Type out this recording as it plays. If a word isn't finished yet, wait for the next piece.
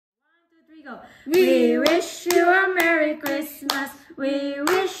we go. We wish you a Merry Christmas. We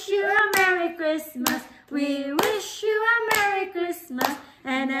wish you a Merry Christmas. We wish you a Merry Christmas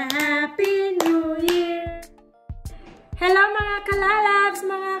and a Happy New Year. Hello mga kalalabs,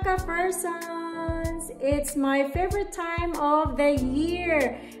 mga ka-persons. It's my favorite time of the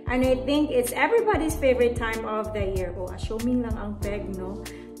year. And I think it's everybody's favorite time of the year. Oh, assuming lang ang peg, no?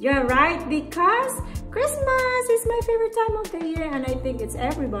 You're right, because Christmas is my favorite time of the year, and I think it's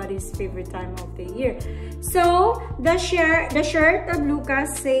everybody's favorite time of the year. So the shirt of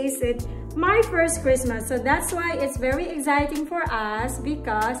Lucas says it, my first Christmas. So that's why it's very exciting for us,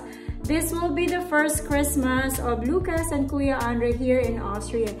 because this will be the first Christmas of Lucas and Kuya Andrei here in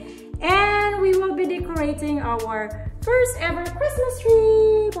Austria. And we will be decorating our first ever Christmas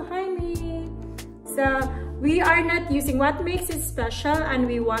tree behind me. So we are not using, what makes it special, and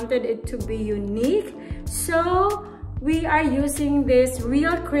we wanted it to be unique, so we are using this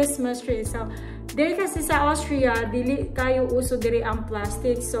real Christmas tree. So diri kasi sa Austria, dili tayo uso diri ang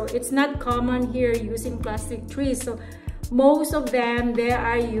plastic, so it's not common here using plastic trees. So most of them, they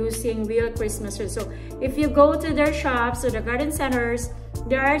are using real Christmas trees. So if you go to their shops or the garden centers,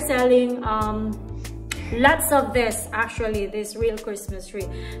 they are selling lots of this, actually, this real Christmas tree.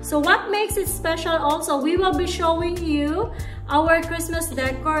 So what makes it special also, we will be showing you our Christmas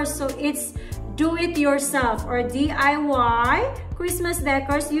decor. So it's do-it-yourself or DIY Christmas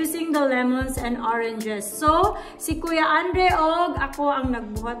decors using the lemons and oranges. So si Kuya Andrei og ako ang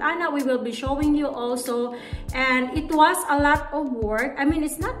nagbuhat ana. We will be showing you also, and it was a lot of work. I mean,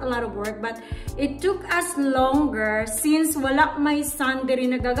 it's not a lot of work, but it took us longer since wala may sun diri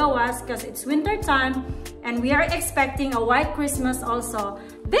nagagawas, because it's winter time and we are expecting a white Christmas also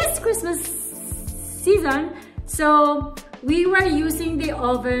this Christmas season. So we were using the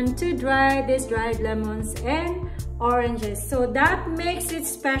oven to dry these dried lemons and oranges. So that makes it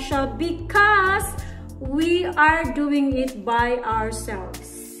special because we are doing it by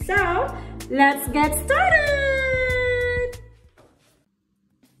ourselves. So let's get started.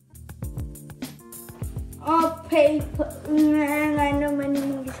 Oh, paper. I know my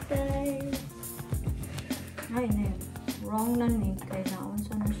name is style. Ay, ne. Wrong na ni. Kaya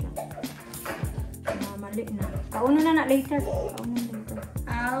naunsa na siya. Mali na. Kauna na later. Kauna na later.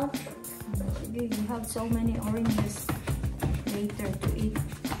 Ouch. Sige, we have so many oranges later to eat.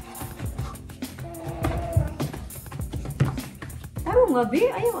 Tarong abi?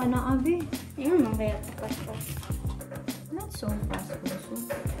 Ayaw, ana abi. Ayun, mabaya ko. Not so fast also.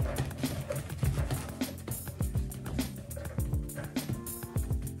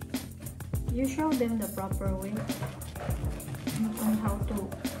 You show them the proper way on how to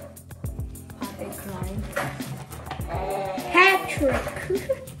have it dry. Patrick.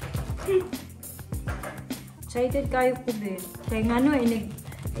 Excited kayo po, be. Kaya nga no,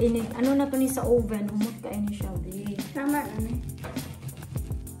 ano na to ni sa oven, humot kayo ni siya, be. Tama na eh.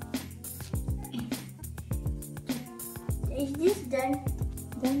 Is this done?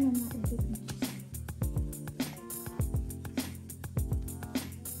 Done na na.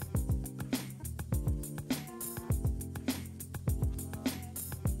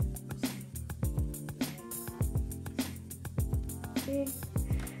 Okay.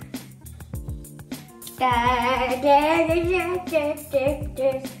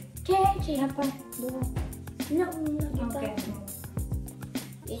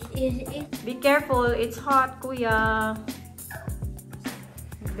 Be careful, it's hot, kuya.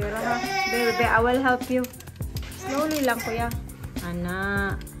 Baby, I will help you. Slowly lang, kuya.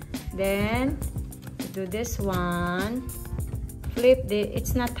 Ana. Then, do this one. Flip the,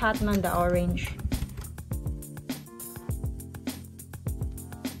 it's not hot man, the orange.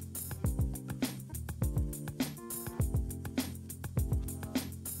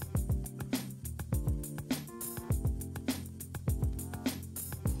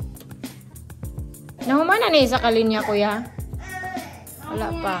 Nahuman na niya sa kalinya, kuya? Wala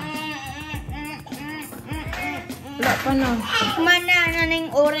pa. Wala pa, no? Mana na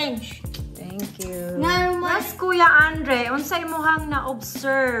ng orange. Thank you. Mas, Kuya Andrei, unsay mohang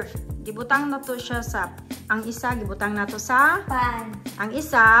na-observe. Gibutang na to siya sa, ang isa, gibutang na to sa Pan. ang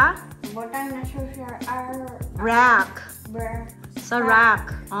isa, Butang na siya rack. Sa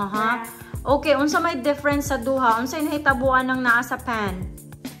rack. Rack. Okay, unsa may difference sa duha? Unsay nahitabuan ng naa sa pan?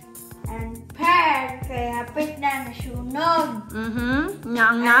 And pan, kaya hapit na nasunog.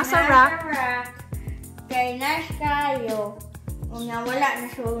 Nya ang nasa rack. Kaya nas kayo. Unya, wala na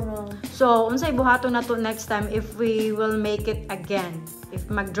siya. So, unsay buhaton na to next time if we will make it again. If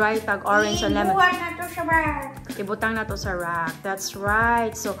mag-dry tag orange and lemon. Ibuhan na to sa rack. Ibutang na to sa rack. That's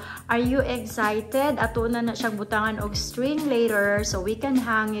right. So, are you excited? Ato na siyang butangan og string later so we can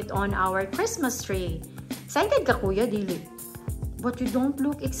hang it on our Christmas tree. Excited ka, kuya? Dili. But you don't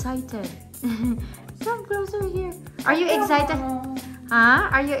look excited. Come closer here. Are you excited? Huh?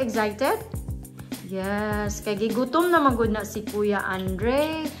 Are you excited? Yes. Kaya gigutom na magud na si Kuya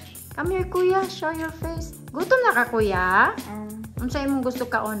Andrei. Come here, kuya. Show your face. Gutom na ka, kuya? Ano sa imong gusto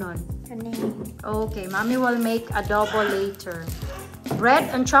ka onon? Okay, mommy will make adobo later.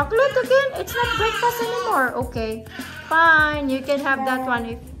 Bread and chocolate again? It's not breakfast anymore. Okay, fine. You can have that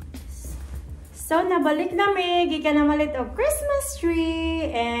one. So, nabalik na mi. Gikan na malit og Christmas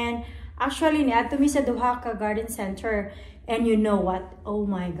tree. And actually, niadto mi sa duha ka garden center. And you know what? Oh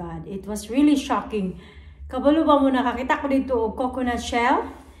my God. It was really shocking. Kabalo ba mo nakakita ko dito og coconut shell?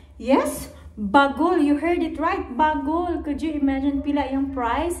 Yes, bagol. You heard it right. Bagol. Could you imagine pila yung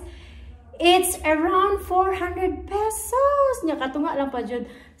price? It's around 400 pesos. Nya katunga lang pa jud.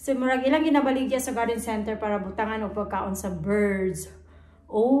 So murag ilang ginabaligya sa garden center para butangan og pagkaon sa birds.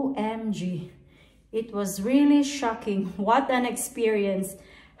 OMG. It was really shocking. What an experience.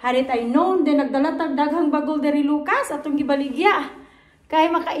 Had it I known, din nagdalatag daghang bagol diri Lucas atong gibaligya.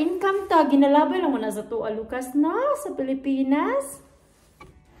 Kay maka-income ta, ginalabay lang mo na sa tuwa Lucas na sa Pilipinas.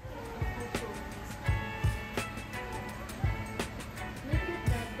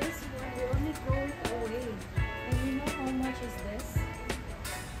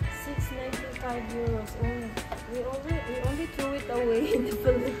 €6.95 only. We only threw it away in the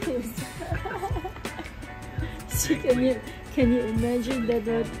Philippines. So can you imagine that?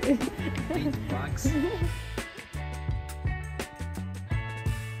 Big bucks.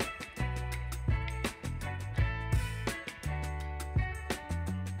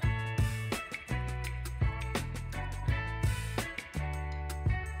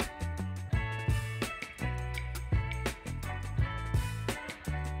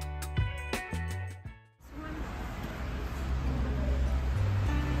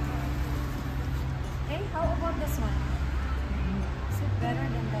 Hey, how about this one? Is it better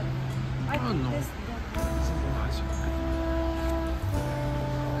than that? I think no. this.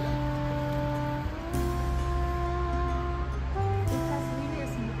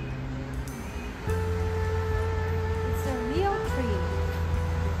 It's a real tree.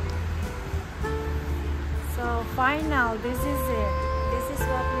 So final, this is it. This is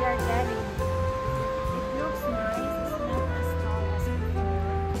what we are getting. It looks nice. It's not as tall as before.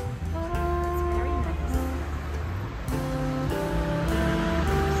 It's very nice.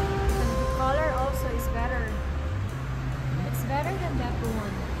 And the color also is better. It's better than that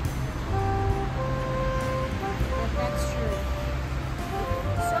one. The texture.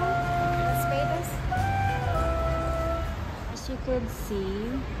 So let's pay this. As you can see,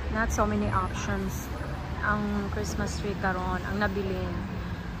 not so many options. Ang Christmas tree karon ang nabilin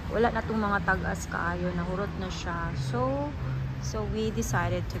wala na tong mga tag-as kaayo, nahurot na siya, so we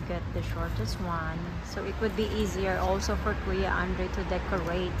decided to get the shortest one so it would be easier also for Kuya Andrei to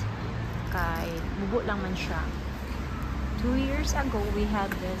decorate kay bubo lang man siya. 2 years ago we had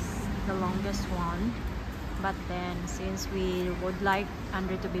this, the longest one, but then since we would like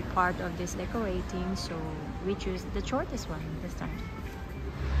Andrei to be part of this decorating, so we choose the shortest one this time.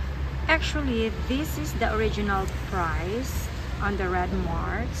 Actually, this is the original price on the red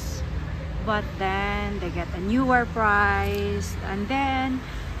marks, but then they get a newer price, and then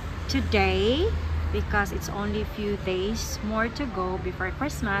today, because it's only a few days more to go before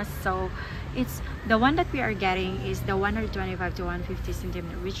Christmas, so it's the one that we are getting is the 125 to 150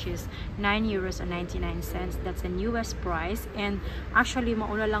 centimeter, which is €9.99. That's the newest price, and actually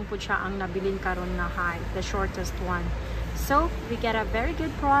mauna lang po siya ang nabilin karon na height, the shortest one. So we get a very good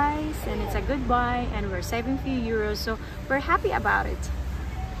price and it's a good buy and we're saving few euros, so we're happy about it.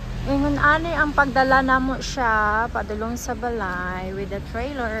 Ingon ani ang pagdala namo siya padulong sa balay with the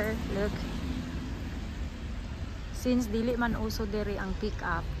trailer. Look, since dili man uso diri ang pick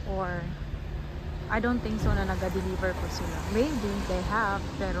up, or I don't think so na naga-deliver po sila. Maybe they have,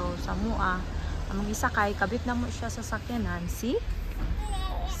 pero sa mua among isa kay kabit namo siya sa sakyanan. See,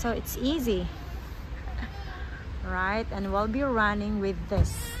 so it's easy. Right, and we'll be running with this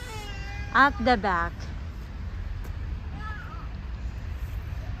at the back.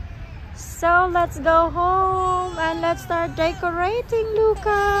 So let's go home and let's start decorating,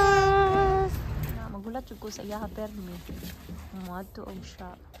 Lucas. Magulat jud ko sa iya permi. Mo to og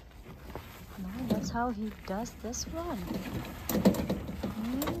shop. No, that's how he does this one.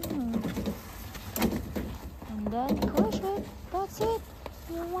 And then push it. That's That's it.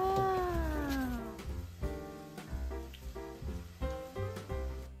 Wow.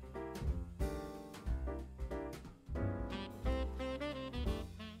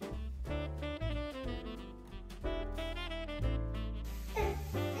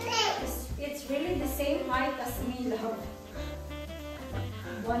 It's really the same height as me, love.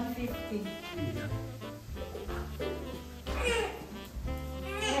 150. Yeah.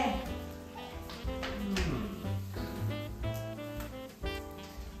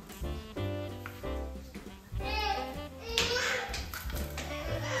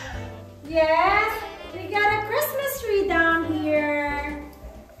 Yes, we got a Christmas tree down here.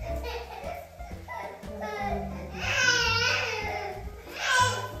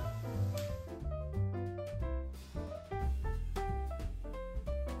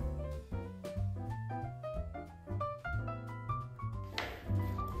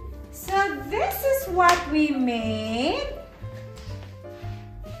 So this is what we made.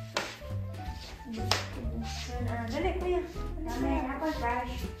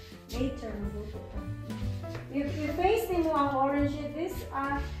 Later. If you face the mga orange,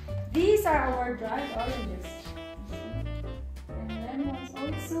 these are our dried oranges. And lemons. Oh,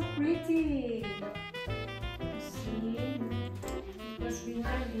 it's so pretty. See? Because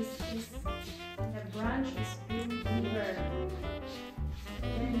behind the branch is being bigger.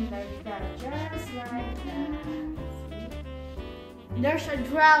 And like that, just like that. See? There's a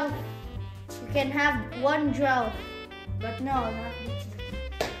drought. You can have one drought, but no, not this.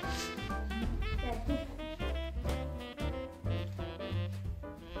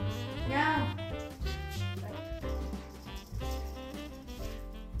 Yeah.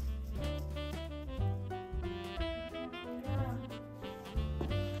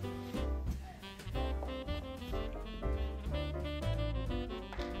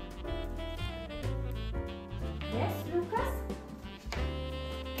 Yes, Lucas?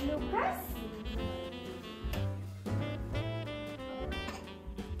 Lucas?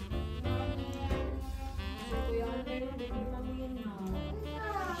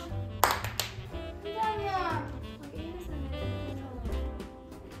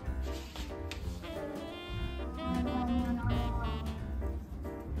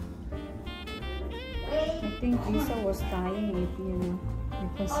 I think Lisa was tying it,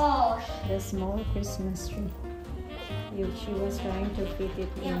 because the small Christmas tree. She was trying to fit it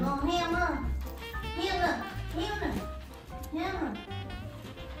in.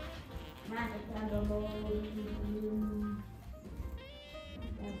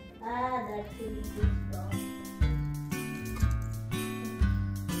 That's really good.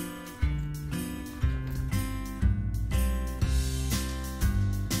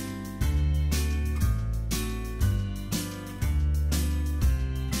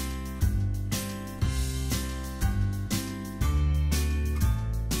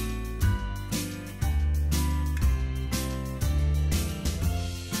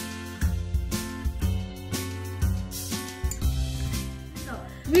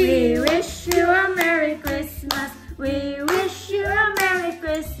 We wish you a Merry Christmas. We wish you a Merry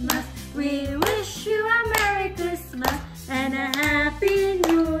Christmas. We wish you a Merry Christmas and a Happy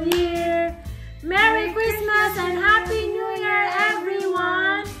New Year. Merry Christmas and Happy New Year,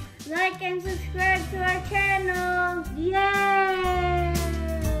 everyone. Like and subscribe to our channel.